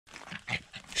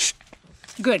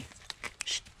Good.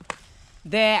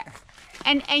 There.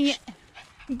 And you,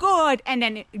 good. And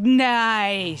then,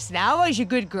 nice. That was a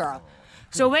good girl.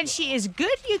 So when she is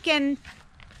good, you can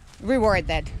reward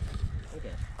that.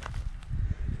 Okay.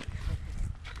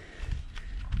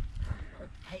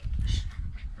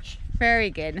 Very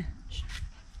good.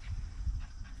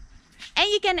 And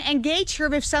you can engage her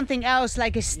with something else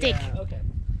like a stick. Yeah, okay.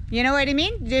 You know what I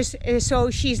mean? Just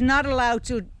so she's not allowed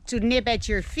to nip at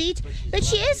your feet, but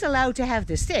she is allowed to have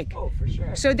the stick. Oh, for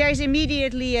sure. So there's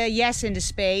immediately a yes in the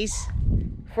space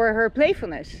for her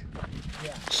playfulness.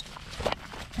 Yeah.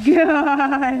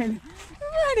 Good.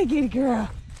 What a good girl.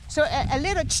 So a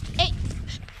little A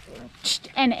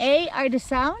and A are the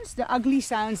sounds, the ugly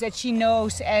sounds that she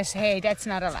knows as, hey, that's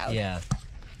not allowed. Yeah.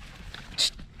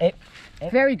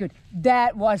 Very good.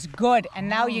 That was good. And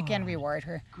now you can reward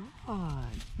her. God.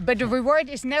 But the reward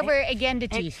is never again the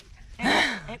teeth.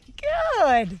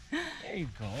 Good. There you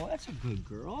go. That's a good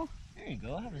girl. There you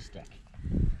go. Have a stick.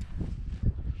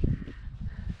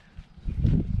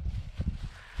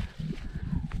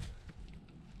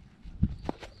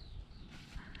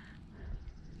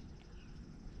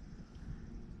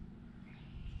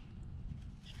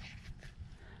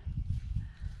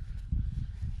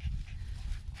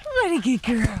 What a good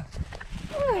girl.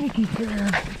 What a good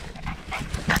girl.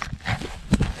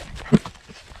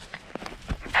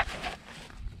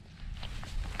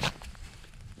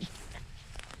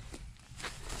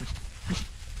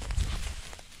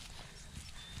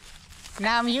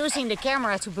 Now I'm using the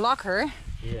camera to block her.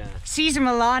 Yeah. Caesar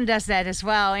Milan does that as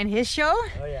well in his show.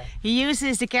 Oh yeah. He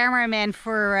uses the cameraman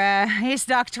for his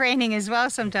dog training as well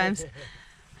sometimes. There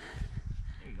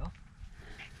you go.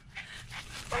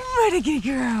 What a good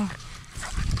girl.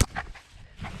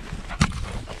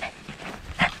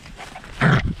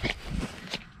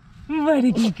 What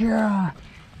a good girl.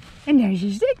 And there's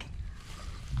your stick.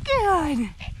 Good.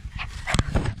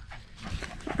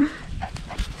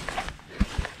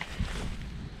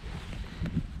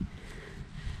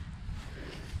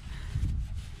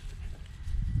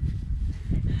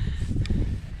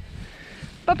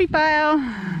 Puppy pile.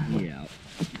 Yeah.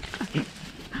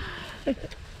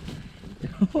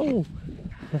 Oh.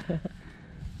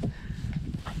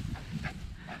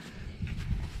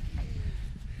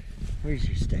 Where's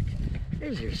your stick?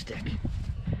 There's your stick.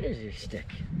 There's your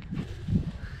stick.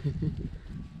 There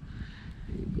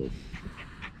you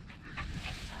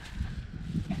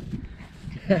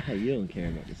go. You don't care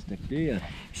about the stick, do you?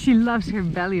 She loves her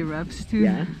belly rubs too.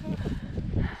 Yeah.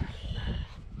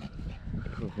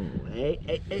 Oh, hey,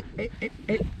 hey, hey, hey, hey,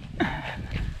 hey.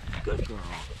 Good girl.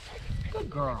 Good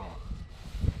girl.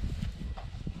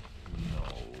 No.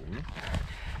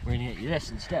 We're gonna get you this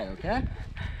instead, okay?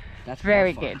 That's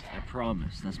very more fun, good. I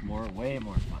promise. That's way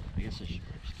more fun. I guess I should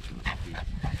just give it a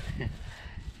feed.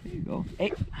 There you go.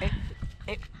 Hey, hey,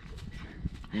 hey.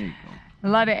 There you go. A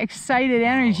lot of excited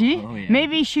energy. Oh, yeah.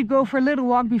 Maybe we should go for a little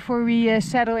walk before we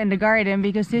settle in the garden,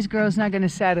 because this girl's not gonna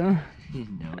settle.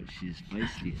 No, she's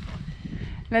feisty.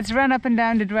 Let's run up and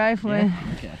down the driveway.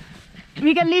 Yeah? Okay.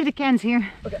 We can leave the cans here.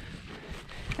 Okay.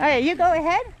 Okay, you go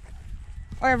ahead.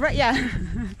 Or right, yeah.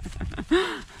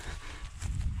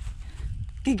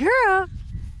 Good girl.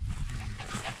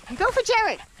 Go for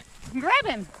Jared. Grab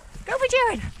him. Go for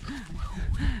Jared.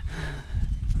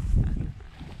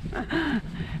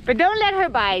 But don't let her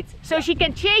bite, so she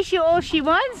can chase you all she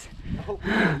wants. Oh,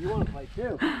 you want to fight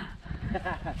too?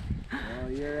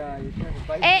 Well, you're trying to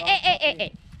bite.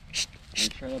 Hey. You're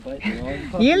trying to bite the wrong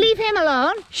puppy. You leave him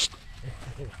alone.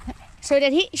 So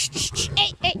that he.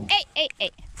 Hey.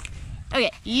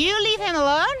 Okay, you leave him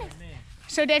alone,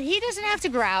 so that he doesn't have to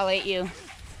growl at you.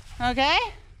 Okay?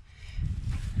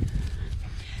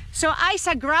 So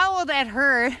Isa growled at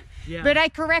her, Yeah. but I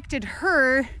corrected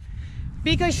her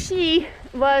because she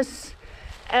was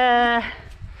a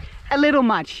little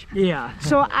much. Yeah.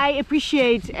 So I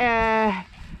appreciate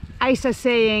Isa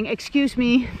saying, excuse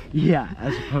me. Yeah,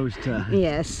 as opposed to.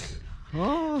 Yes.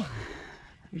 Oh,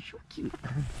 you're so cute.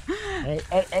 Hey.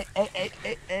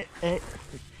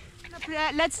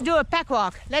 Let's do a pack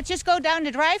walk. Let's just go down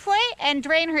the driveway and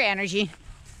drain her energy.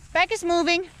 Pack is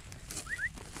moving.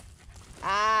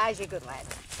 Ah, she's a good lad.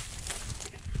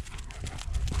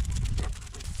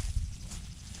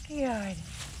 Good.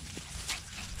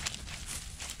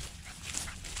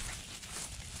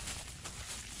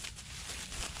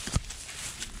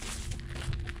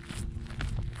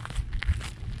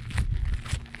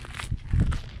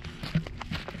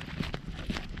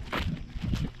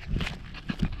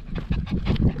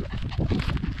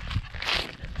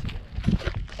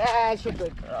 Ah, she's a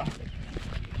good girl.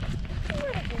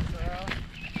 What a good girl.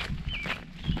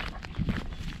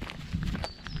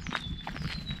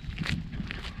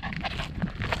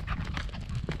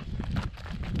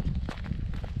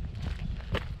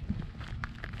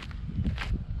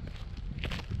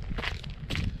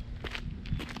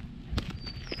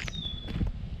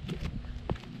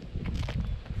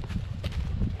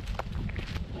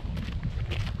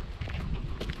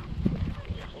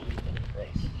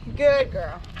 Good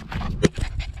girl.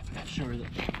 Show her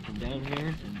that from down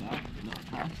here and back, not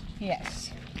past.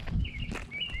 Yes.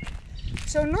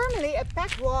 So normally a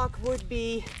pack walk would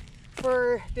be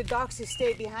for the dogs to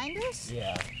stay behind us.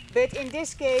 Yeah. But in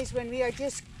this case, when we are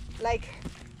just like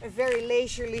a very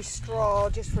leisurely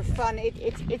stroll, just for fun,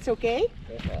 it's okay.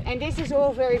 Okay. And this is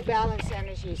all very balanced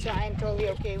energy, so I'm totally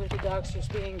okay with the dogs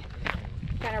just being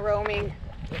kind of roaming.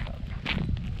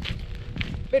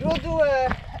 But we'll do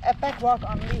a pack walk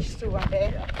on leash too one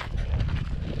day. Yeah.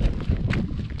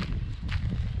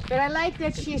 But I like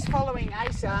that she's following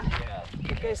Isa, Yeah.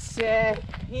 because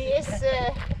he is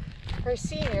her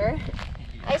senior.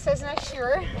 Isa's not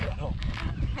sure.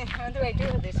 What do I do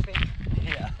with this thing?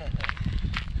 Yeah.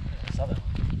 Southern.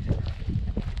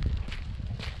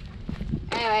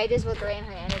 Anyway, this will drain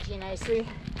her energy nicely.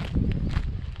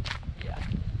 Yeah.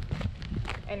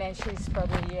 And then she's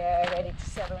probably ready to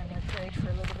settle in her cage for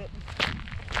a little bit.